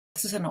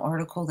This is an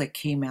article that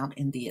came out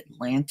in The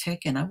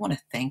Atlantic, and I want to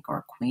thank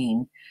our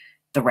queen,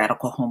 the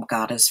radical home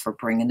goddess, for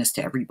bringing this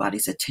to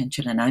everybody's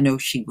attention. And I know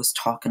she was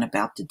talking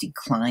about the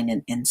decline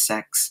in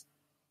insects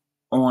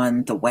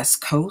on the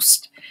West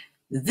Coast.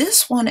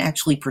 This one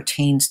actually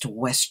pertains to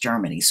West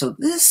Germany. So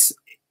this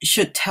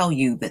should tell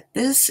you that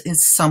this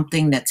is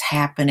something that's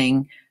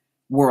happening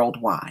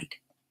worldwide.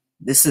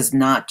 This is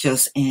not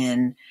just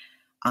in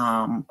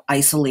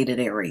isolated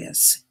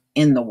areas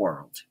in the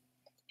world.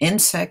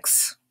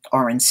 Insects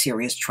are in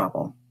serious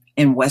trouble.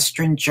 In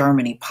Western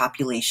Germany,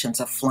 populations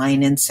of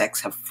flying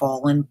insects have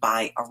fallen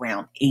by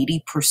around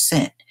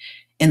 80%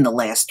 in the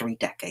last 3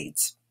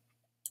 decades.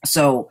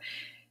 So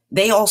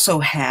they also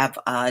have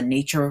a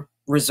nature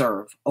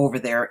reserve over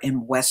there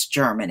in West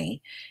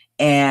Germany.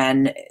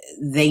 And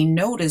they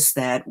notice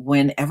that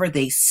whenever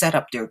they set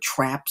up their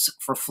traps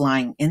for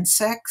flying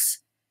insects,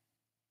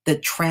 the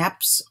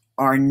traps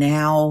are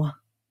now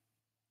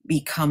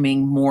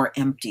becoming more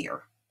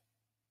emptier,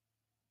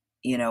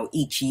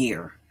 each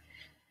year.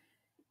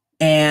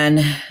 And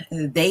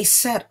they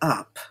set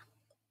up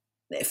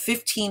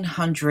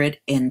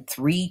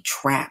 1,503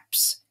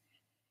 traps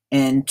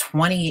in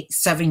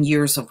 27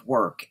 years of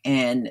work.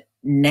 And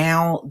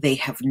now they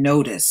have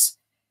noticed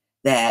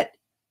that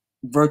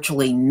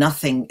virtually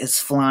nothing is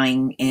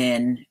flying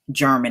in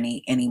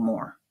Germany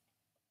anymore.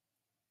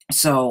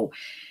 So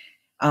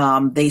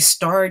they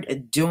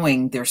started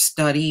doing their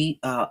study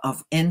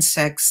of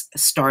insects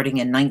starting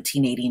in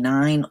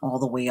 1989 all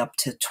the way up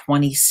to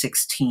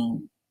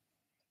 2016.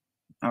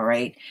 All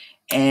right.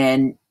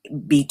 And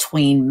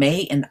between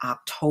May and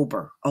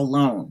October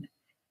alone,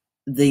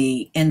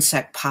 the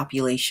insect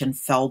population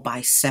fell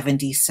by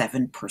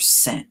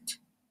 77%.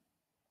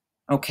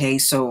 Okay.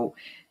 So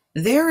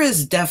there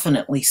is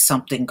definitely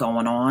something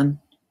going on,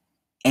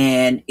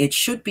 and it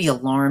should be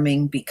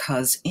alarming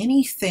because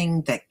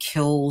anything that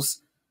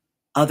kills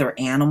other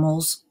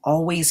animals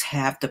always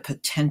have the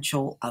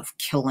potential of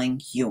killing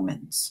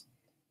humans,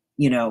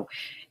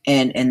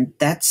 and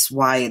that's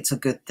why it's a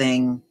good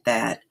thing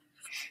that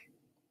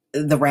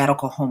the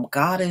radical home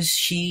goddess,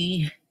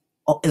 she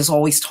is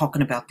always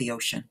talking about the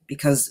ocean,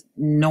 because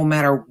no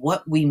matter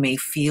what we may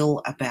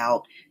feel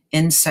about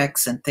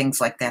insects and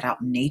things like that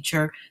out in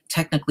nature,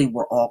 technically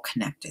we're all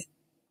connected.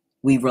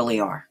 We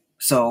really are.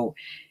 So,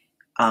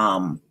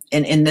 and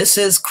this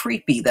is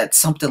creepy that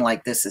something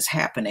like this is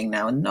happening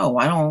now. No,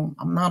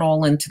 I'm not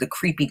all into the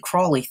creepy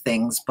crawly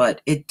things,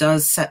 but it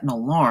does set an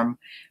alarm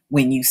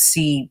when you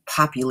see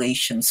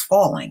populations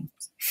falling.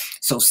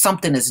 So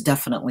something is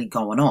definitely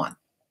going on.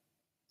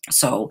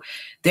 So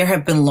there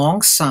have been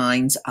long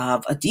signs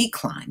of a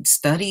decline.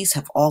 Studies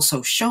have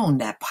also shown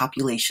that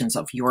populations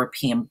of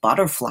European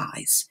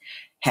butterflies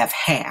have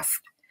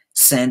halved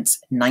since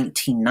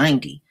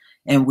 1990.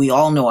 And we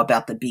all know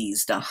about the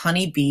bees. The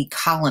honeybee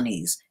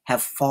colonies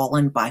have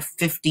fallen by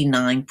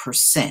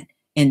 59%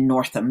 in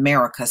North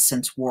America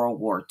since World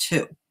War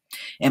II.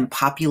 And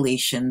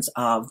populations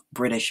of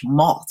British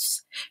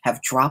moths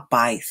have dropped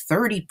by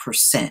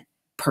 30%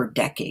 per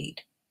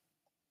decade.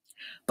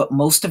 But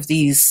most of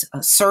these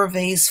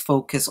surveys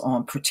focus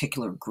on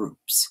particular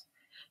groups.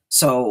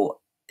 So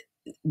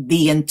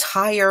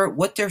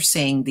what they're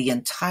saying, the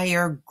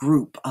entire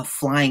group of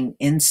flying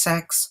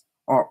insects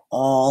are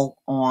all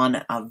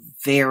on a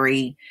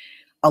very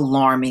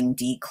alarming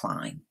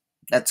decline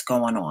that's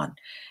going on.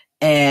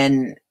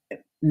 And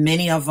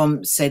many of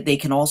them said they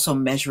can also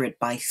measure it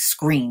by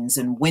screens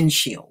and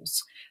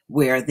windshields,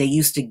 where they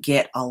used to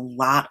get a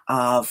lot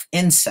of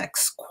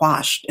insects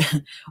squashed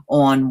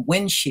on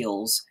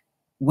windshields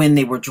when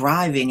they were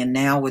driving, and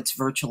now it's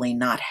virtually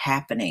not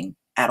happening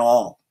at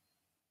all.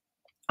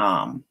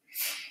 And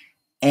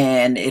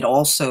it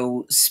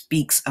also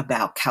speaks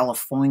about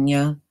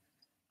California,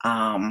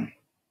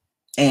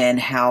 and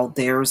how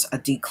there's a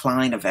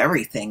decline of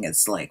everything.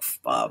 It's like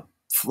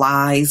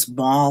flies,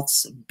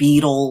 moths,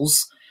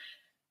 beetles,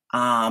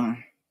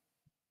 and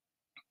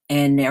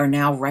they're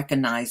now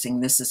recognizing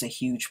this is a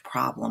huge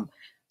problem.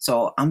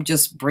 So I'm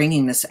just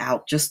bringing this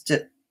out just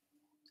to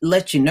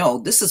let you know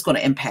this is going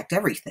to impact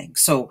everything.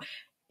 So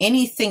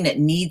anything that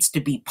needs to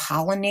be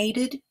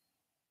pollinated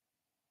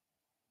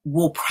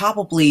will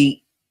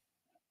probably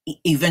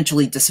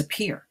eventually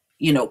disappear,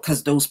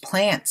 because those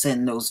plants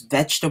and those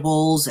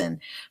vegetables and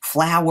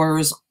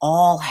flowers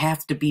all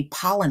have to be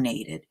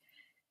pollinated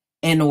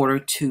in order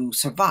to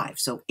survive.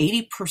 So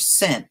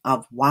 80%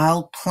 of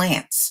wild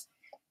plants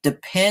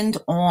depend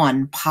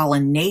on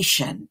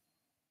pollination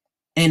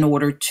in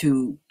order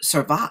to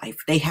survive.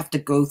 They have to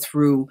go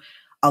through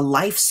a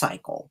life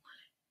cycle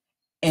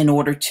in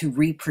order to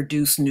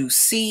reproduce new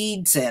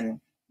seeds and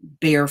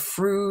bear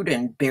fruit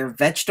and bear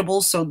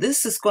vegetables. So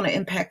this is going to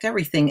impact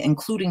everything,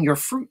 including your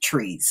fruit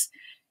trees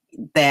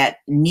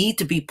that need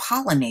to be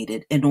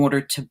pollinated in order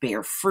to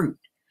bear fruit.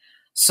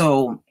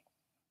 So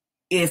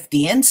if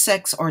the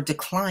insects are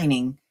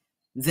declining,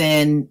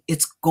 then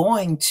it's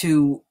going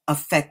to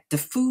affect the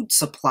food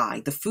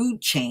supply. The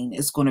food chain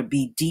is going to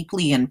be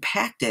deeply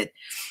impacted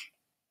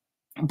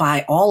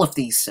by all of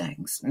these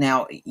things.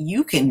 Now,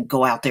 you can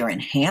go out there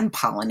and hand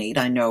pollinate.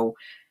 I know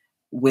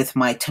with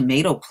my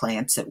tomato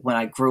plants, that when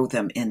I grow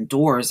them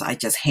indoors, I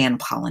just hand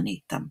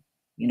pollinate them,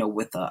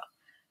 with a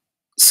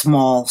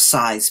small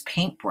size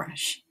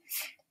paintbrush.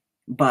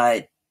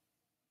 But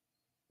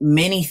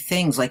many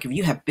things, like if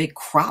you have big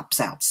crops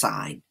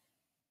outside,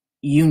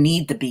 you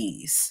need the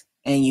bees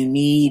and you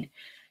need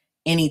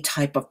any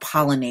type of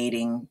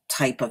pollinating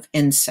type of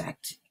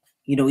insect.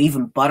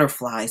 Even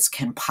butterflies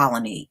can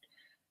pollinate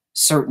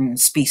certain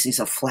species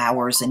of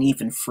flowers and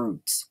even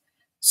fruits.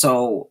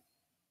 So,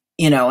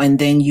 and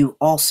then you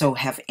also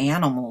have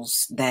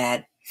animals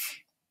that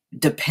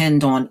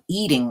depend on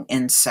eating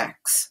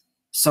insects.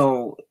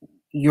 So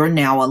you're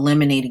now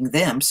eliminating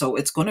them. So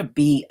it's going to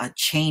be a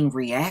chain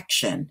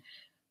reaction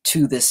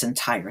to this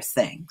entire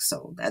thing.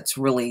 So that's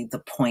really the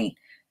point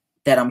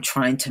that I'm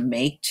trying to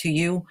make to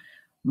you.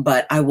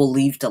 But I will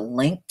leave the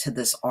link to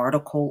this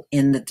article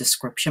in the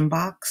description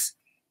box.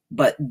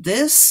 But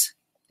this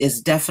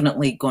is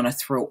definitely going to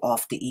throw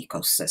off the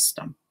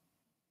ecosystem.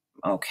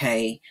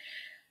 Okay.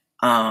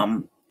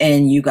 And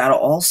you got to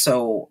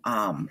also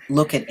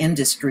look at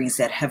industries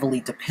that heavily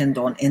depend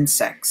on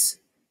insects,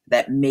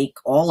 that make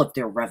all of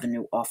their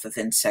revenue off of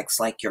insects,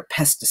 like your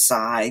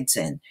pesticides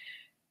and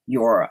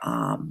your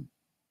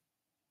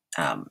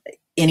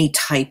any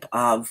type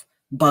of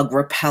bug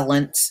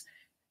repellents.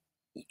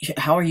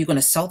 How are you going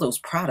to sell those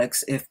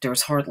products if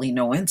there's hardly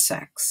no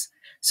insects?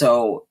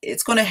 So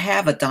it's going to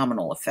have a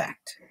domino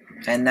effect.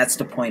 And that's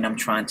the point I'm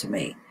trying to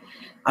make.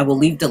 I will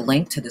leave the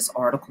link to this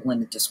article in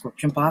the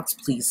description box.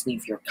 Please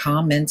leave your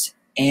comments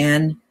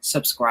and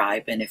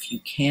subscribe. And if you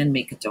can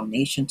make a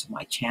donation to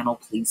my channel,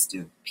 please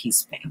do.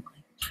 Peace, family.